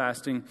biblical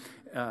fasting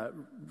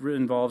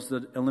involves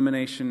the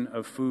elimination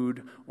of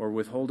food or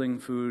withholding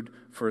food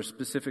for a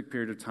specific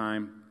period of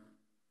time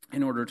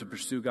in order to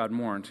pursue God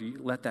more and to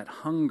let that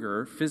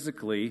hunger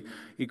physically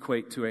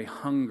equate to a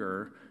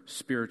hunger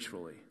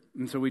spiritually.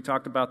 And so we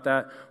talked about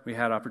that. We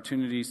had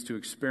opportunities to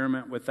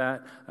experiment with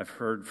that. I've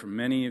heard from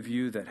many of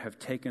you that have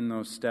taken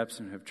those steps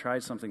and have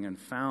tried something and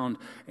found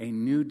a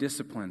new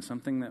discipline,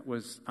 something that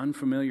was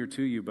unfamiliar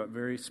to you but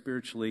very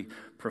spiritually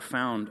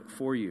profound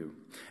for you.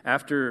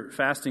 After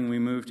fasting, we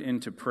moved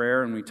into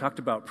prayer, and we talked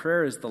about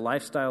prayer as the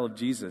lifestyle of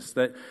Jesus,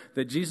 that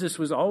Jesus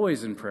was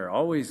always in prayer,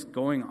 always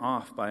going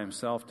off by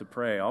himself to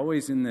pray,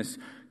 always in this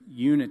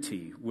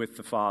unity with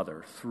the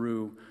Father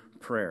through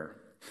prayer.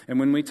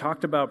 And when we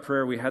talked about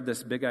prayer, we had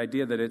this big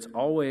idea that it's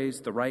always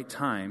the right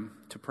time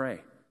to pray.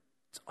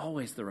 It's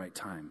always the right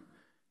time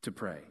to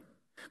pray.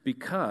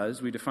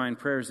 Because we define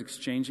prayer as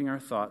exchanging our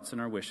thoughts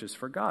and our wishes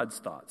for God's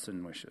thoughts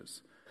and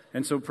wishes.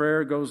 And so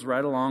prayer goes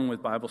right along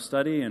with Bible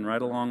study and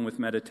right along with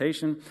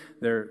meditation.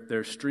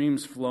 They're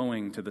streams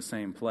flowing to the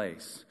same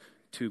place,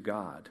 to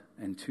God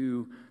and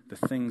to the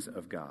things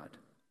of God.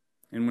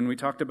 And when we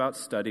talked about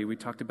study, we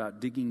talked about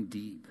digging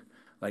deep,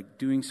 like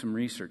doing some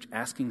research,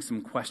 asking some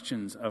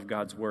questions of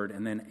God's Word,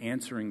 and then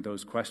answering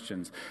those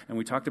questions. And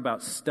we talked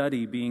about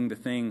study being the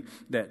thing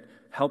that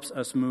helps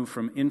us move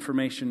from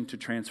information to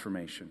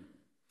transformation.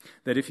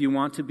 That if you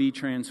want to be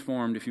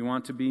transformed, if you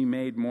want to be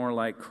made more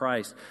like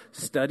Christ,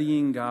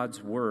 studying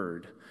God's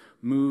Word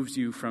moves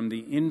you from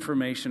the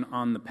information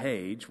on the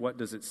page, what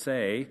does it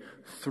say,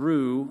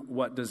 through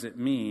what does it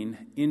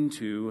mean,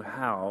 into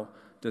how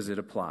does it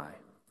apply.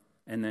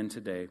 And then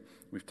today,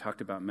 we've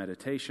talked about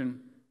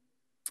meditation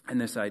and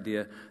this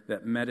idea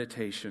that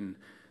meditation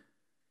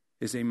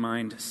is a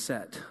mind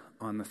set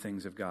on the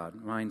things of God,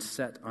 mind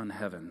set on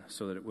heaven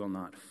so that it will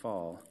not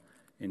fall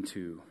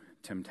into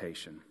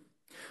temptation.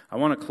 I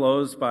want to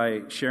close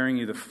by sharing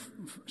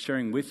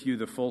with you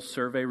the full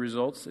survey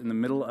results. In the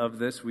middle of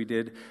this, we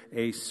did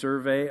a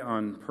survey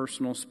on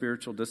personal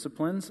spiritual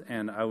disciplines,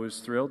 and I was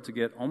thrilled to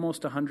get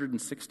almost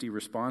 160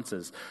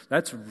 responses.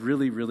 That's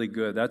really, really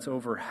good. That's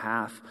over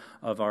half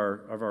of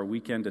our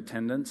weekend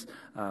attendance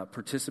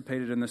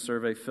participated in the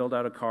survey, filled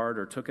out a card,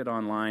 or took it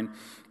online.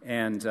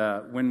 And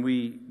when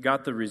we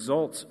got the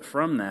results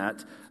from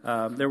that,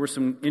 there were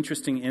some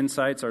interesting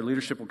insights. Our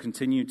leadership will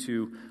continue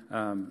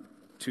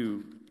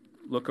to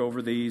look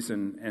over these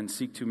and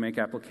seek to make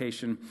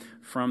application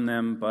from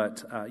them.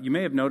 But you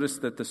may have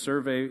noticed that the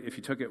survey, if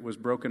you took it, was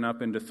broken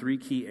up into three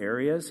key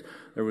areas.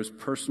 There was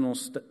personal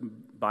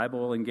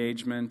Bible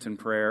engagement and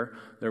prayer,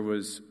 there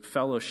was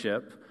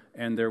fellowship,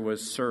 and there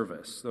was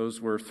service. Those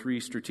were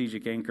three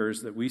strategic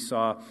anchors that we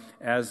saw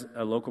as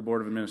a local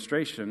board of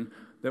administration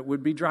that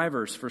would be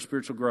drivers for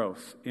spiritual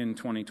growth in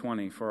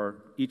 2020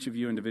 for each of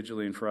you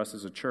individually and for us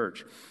as a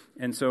church.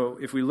 And so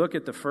if we look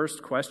at the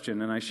first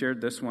question, and I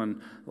shared this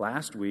one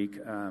last week,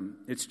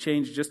 it's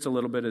changed just a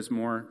little bit as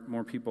more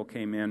people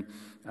came in.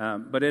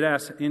 But it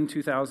asks, in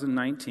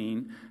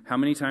 2019, how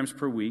many times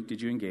per week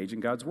did you engage in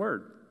God's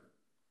Word?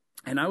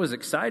 And I was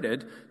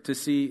excited to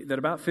see that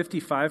about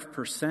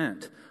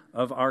 55%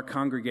 of our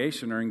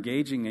congregation are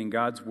engaging in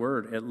God's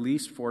Word at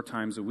least 4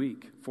 times a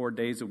week, 4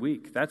 days a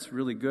week. That's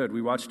really good.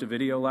 We watched a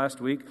video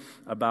last week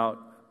about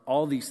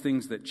all these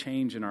things that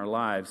change in our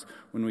lives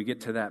when we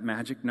get to that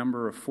magic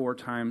number of 4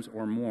 times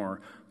or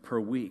more per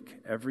week.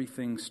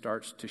 Everything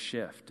starts to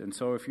shift. And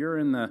so if you're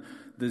in the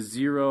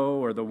 0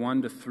 or the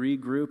 1 to 3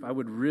 group, I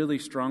would really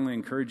strongly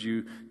encourage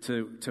you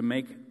to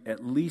make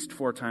at least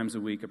 4 times a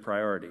week a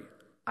priority.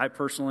 I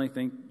personally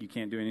think you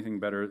can't do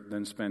anything better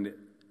than spend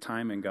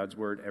time in God's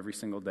Word every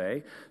single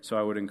day. So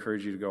I would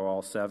encourage you to go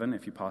all 7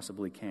 if you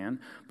possibly can.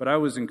 But I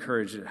was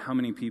encouraged at how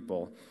many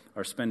people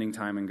are spending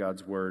time in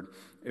God's Word.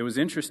 It was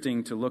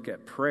interesting to look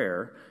at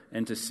prayer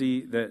and to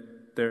see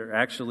that there are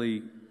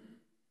actually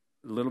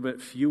a little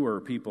bit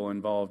fewer people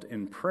involved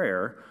in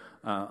prayer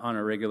on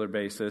a regular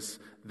basis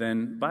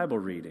than Bible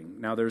reading.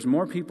 Now, there's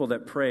more people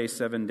that pray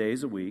 7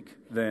 days a week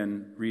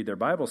than read their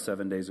Bible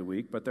 7 days a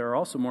week, but there are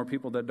also more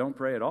people that don't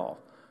pray at all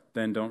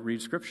than don't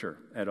read Scripture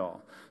at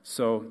all.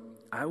 So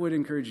I would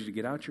encourage you to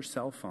get out your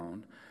cell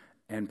phone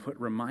and put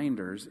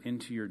reminders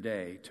into your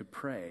day to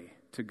pray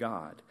to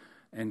God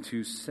and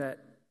to set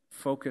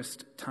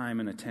focused time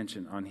and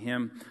attention on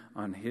Him,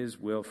 on His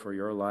will for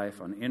your life,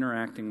 on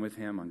interacting with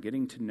Him, on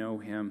getting to know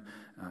Him,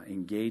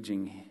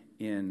 engaging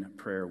in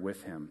prayer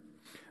with Him.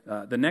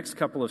 The next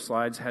couple of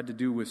slides had to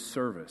do with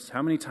service.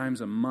 How many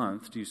times a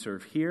month do you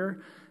serve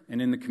here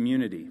and in the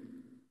community?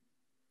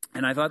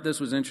 And I thought this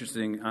was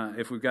interesting.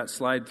 If we've got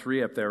slide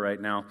 3 up there right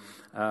now,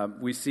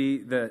 we see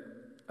that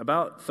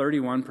about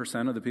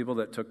 31% of the people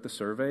that took the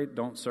survey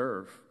don't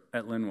serve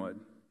at Linwood,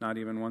 not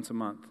even once a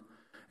month.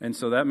 And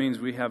so that means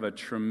we have a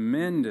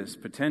tremendous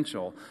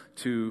potential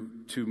to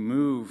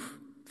move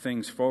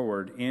things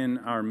forward in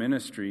our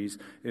ministries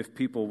if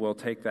people will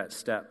take that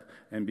step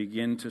and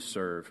begin to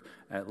serve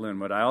at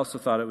Linwood. I also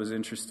thought it was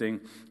interesting.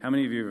 How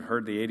many of you have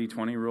heard the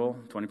 80-20 rule?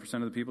 20%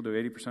 of the people do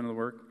 80% of the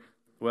work?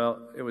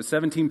 Well, it was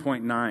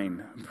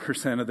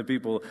 17.9% of the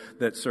people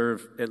that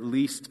serve at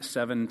least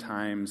 7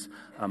 times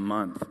a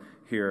month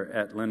here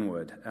at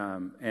Linwood.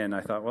 And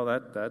I thought, well,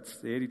 that's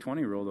the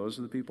 80-20 rule. Those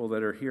are the people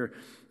that are here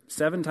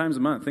 7 times a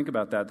month. Think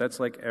about that. That's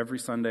like every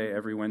Sunday,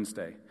 every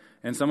Wednesday.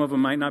 And some of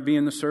them might not be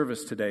in the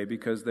service today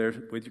because they're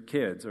with your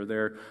kids or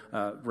they're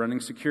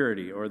running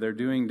security or they're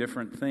doing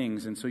different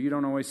things. And so you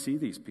don't always see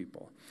these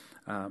people.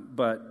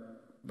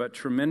 But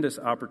tremendous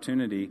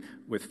opportunity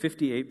with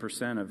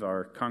 58% of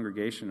our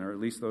congregation, or at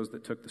least those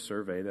that took the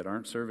survey, that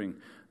aren't serving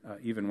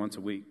even once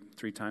a week,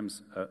 3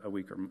 times a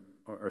week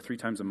or 3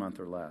 times a month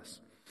or less.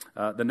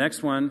 The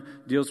next one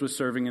deals with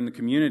serving in the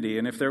community.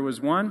 And if there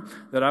was one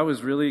that I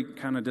was really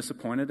kind of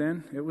disappointed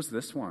in, it was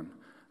this one.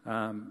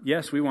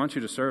 Yes, we want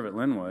you to serve at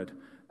Linwood,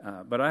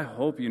 but I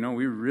hope you know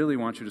we really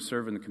want you to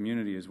serve in the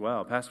community as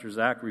well. Pastor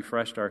Zach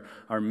refreshed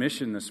our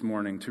mission this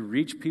morning to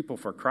reach people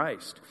for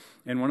Christ.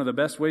 And one of the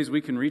best ways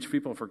we can reach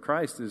people for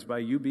Christ is by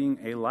you being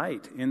a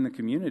light in the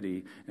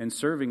community and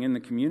serving in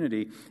the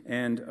community.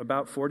 And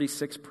about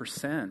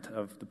 46%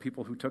 of the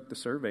people who took the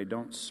survey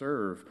don't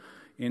serve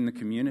in the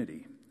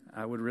community.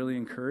 I would really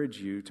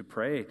encourage you to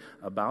pray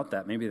about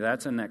that. Maybe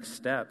that's a next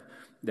step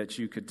that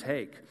you could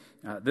take.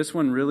 This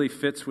one really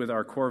fits with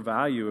our core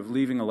value of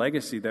leaving a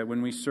legacy, that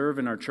when we serve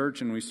in our church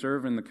and we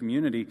serve in the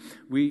community,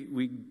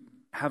 we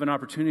have an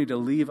opportunity to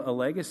leave a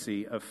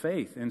legacy of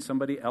faith in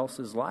somebody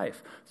else's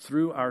life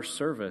through our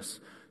service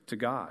to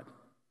God.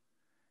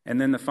 And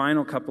then the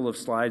final couple of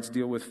slides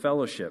deal with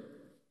fellowship.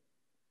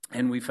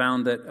 And we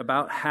found that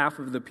about half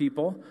of the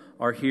people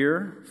are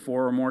here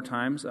 4 or more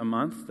times a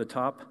month. The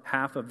top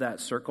half of that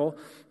circle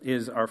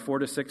are 4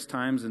 to 6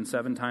 times and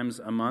 7 times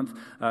a month.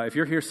 If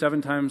you're here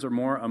 7 times or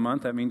more a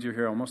month, that means you're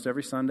here almost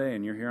every Sunday,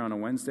 and you're here on a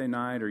Wednesday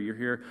night, or you're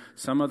here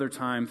some other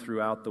time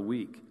throughout the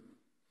week.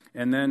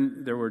 And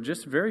then there were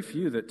just very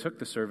few that took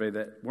the survey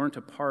that weren't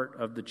a part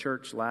of the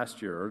church last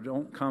year or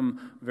don't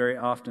come very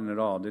often at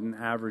all, didn't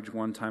average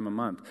 1 time a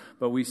month.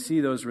 But we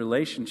see those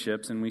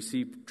relationships and we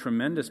see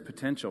tremendous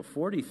potential.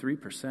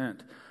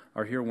 43%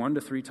 are here 1 to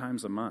 3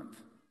 times a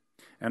month.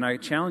 And I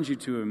challenge you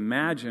to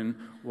imagine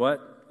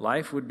what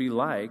life would be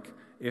like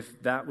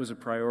if that was a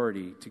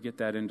priority, to get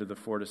that into the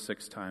 4 to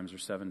 6 times or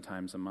 7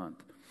 times a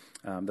month.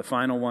 The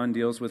final one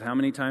deals with how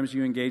many times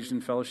you engaged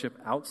in fellowship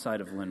outside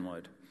of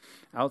Linwood.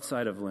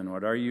 Outside of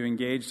Linwood, are you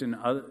engaged in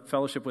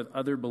fellowship with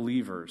other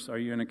believers? Are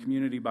you in a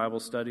community Bible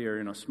study or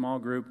in a small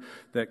group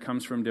that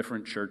comes from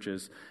different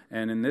churches?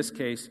 And in this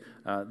case,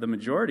 the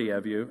majority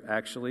of you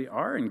actually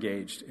are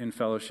engaged in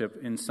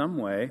fellowship in some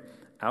way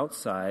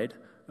outside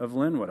of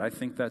Linwood. I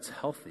think that's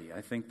healthy. I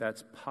think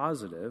that's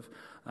positive.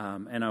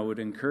 And I would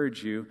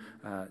encourage you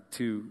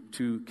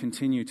to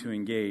continue to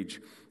engage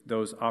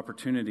those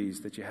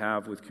opportunities that you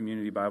have with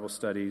community Bible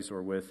studies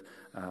or with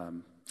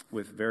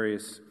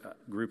various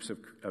groups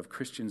of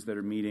Christians that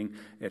are meeting.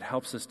 It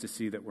helps us to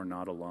see that we're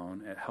not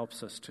alone. It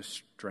helps us to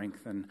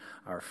strengthen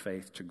our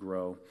faith, to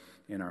grow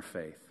in our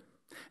faith.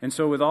 And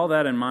so with all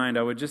that in mind,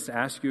 I would just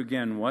ask you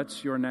again,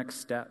 what's your next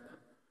step?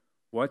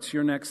 What's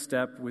your next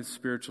step with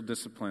spiritual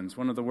disciplines?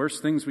 One of the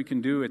worst things we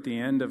can do at the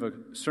end of a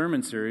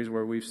sermon series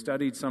where we've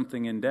studied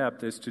something in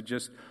depth is to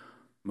just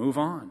move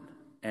on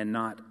and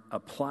not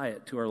apply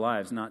it to our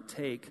lives, not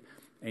take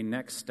a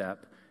next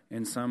step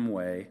in some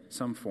way,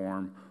 some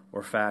form,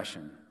 or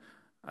fashion.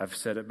 I've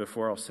said it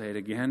before, I'll say it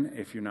again.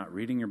 If you're not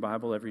reading your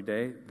Bible every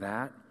day,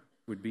 that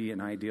would be an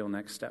ideal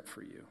next step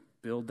for you.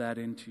 Build that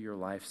into your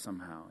life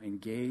somehow.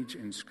 Engage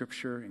in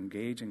Scripture,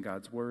 engage in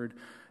God's Word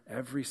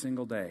every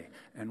single day,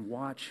 and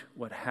watch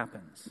what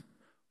happens.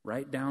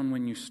 Write down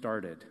when you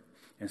started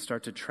and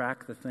start to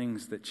track the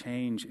things that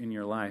change in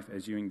your life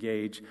as you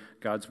engage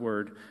God's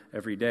Word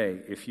every day.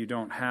 If you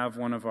don't have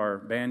one of our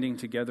banding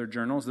together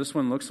journals, this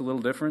one looks a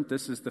little different.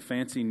 This is the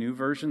fancy new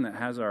version that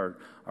has our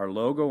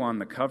logo on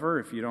the cover.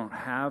 If you don't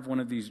have one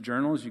of these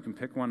journals, you can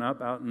pick one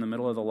up out in the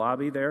middle of the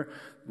lobby there.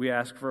 We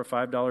ask for a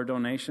 $5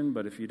 donation,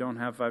 but if you don't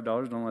have $5,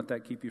 don't let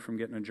that keep you from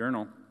getting a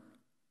journal.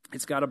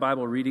 It's got a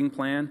Bible reading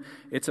plan.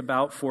 It's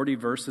about 40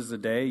 verses a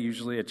day,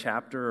 usually a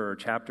chapter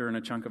and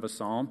a chunk of a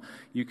psalm.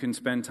 You can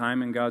spend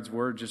time in God's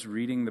Word just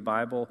reading the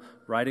Bible,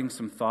 writing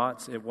some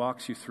thoughts. It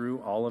walks you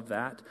through all of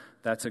that.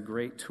 That's a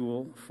great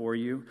tool for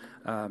you.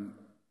 I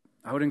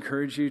would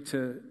encourage you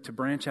to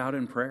branch out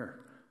in prayer.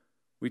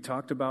 We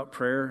talked about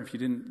prayer. If you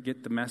didn't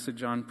get the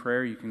message on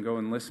prayer, you can go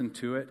and listen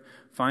to it.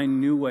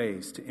 Find new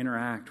ways to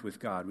interact with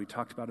God. We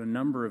talked about a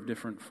number of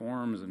different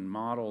forms and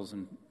models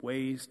and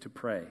ways to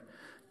pray.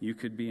 You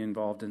could be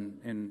involved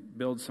and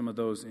build some of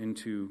those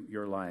into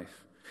your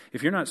life.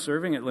 If you're not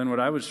serving at Linwood,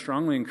 I would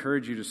strongly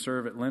encourage you to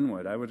serve at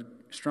Linwood. I would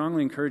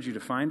strongly encourage you to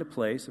find a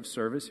place of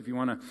service. If you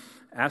want to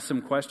ask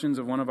some questions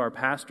of one of our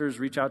pastors,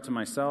 reach out to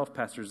myself,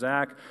 Pastor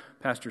Zach,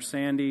 Pastor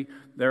Sandy.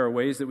 There are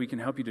ways that we can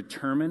help you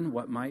determine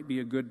what might be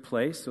a good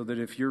place so that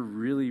if you're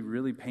really,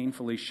 really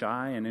painfully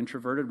shy and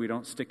introverted, we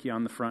don't stick you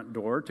on the front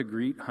door to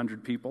greet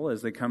 100 people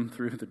as they come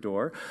through the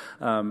door.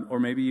 Or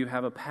maybe you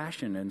have a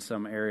passion in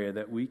some area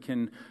that we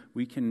can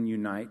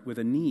unite with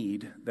a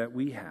need that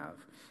we have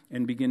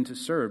and begin to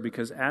serve,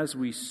 because as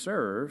we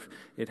serve,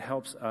 it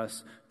helps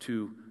us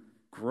to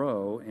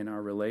grow in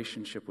our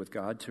relationship with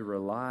God, to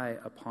rely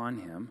upon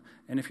Him.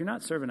 And if you're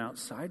not serving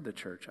outside the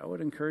church, I would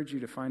encourage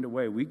you to find a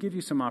way. We give you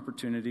some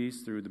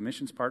opportunities through the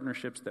missions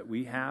partnerships that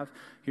we have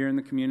here in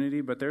the community,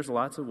 but there's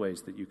lots of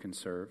ways that you can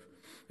serve.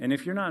 And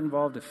if you're not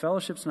involved, if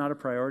fellowship's not a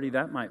priority,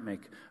 that might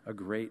make a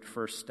great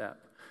first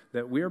step.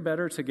 That we are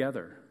better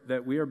together,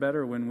 that we are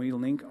better when we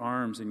link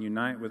arms and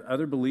unite with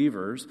other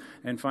believers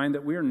and find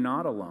that we are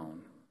not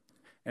alone,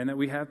 and that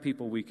we have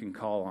people we can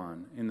call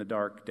on in the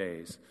dark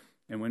days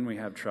and when we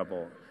have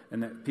trouble,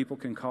 and that people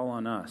can call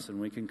on us and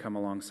we can come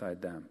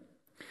alongside them.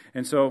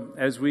 And so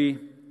as we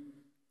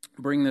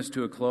bring this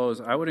to a close,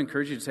 I would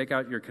encourage you to take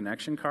out your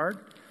connection card,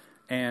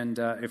 and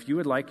if you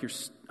would like your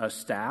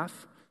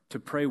staff to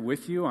pray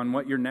with you on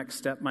what your next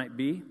step might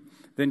be,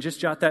 then just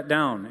jot that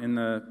down in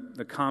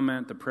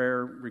the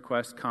prayer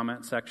request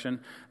comment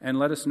section, and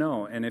let us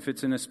know. And if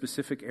it's in a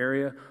specific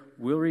area,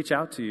 we'll reach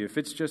out to you. If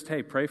it's just,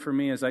 hey, pray for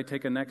me as I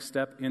take a next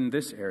step in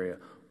this area,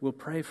 we'll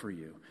pray for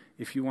you.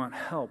 If you want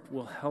help,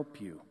 we'll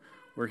help you.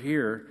 We're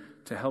here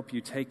to help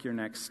you take your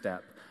next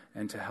step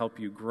and to help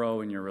you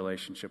grow in your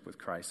relationship with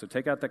Christ. So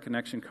take out that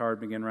connection card,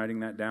 begin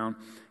writing that down.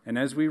 And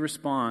as we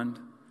respond,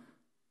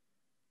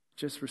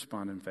 just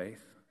respond in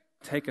faith.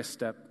 Take a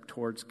step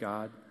towards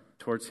God,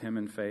 towards Him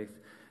in faith,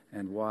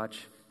 and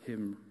watch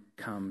Him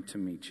come to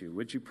meet you.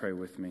 Would you pray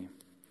with me?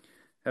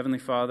 Heavenly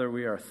Father,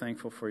 we are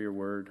thankful for your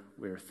word.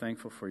 We are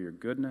thankful for your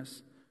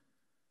goodness,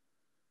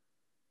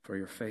 for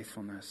your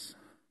faithfulness,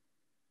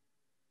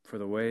 for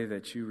the way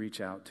that you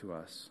reach out to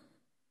us.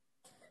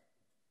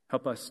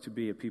 Help us to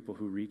be a people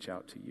who reach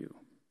out to you.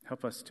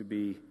 Help us to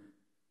be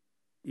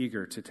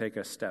eager to take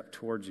a step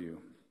towards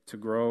you, to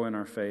grow in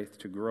our faith,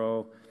 to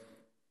grow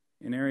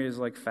in areas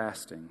like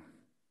fasting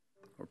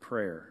or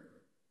prayer,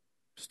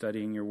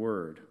 studying your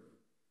word,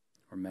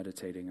 or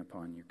meditating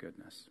upon your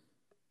goodness.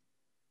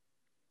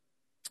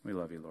 We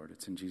love you, Lord.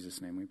 It's in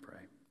Jesus' name we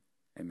pray.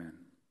 Amen.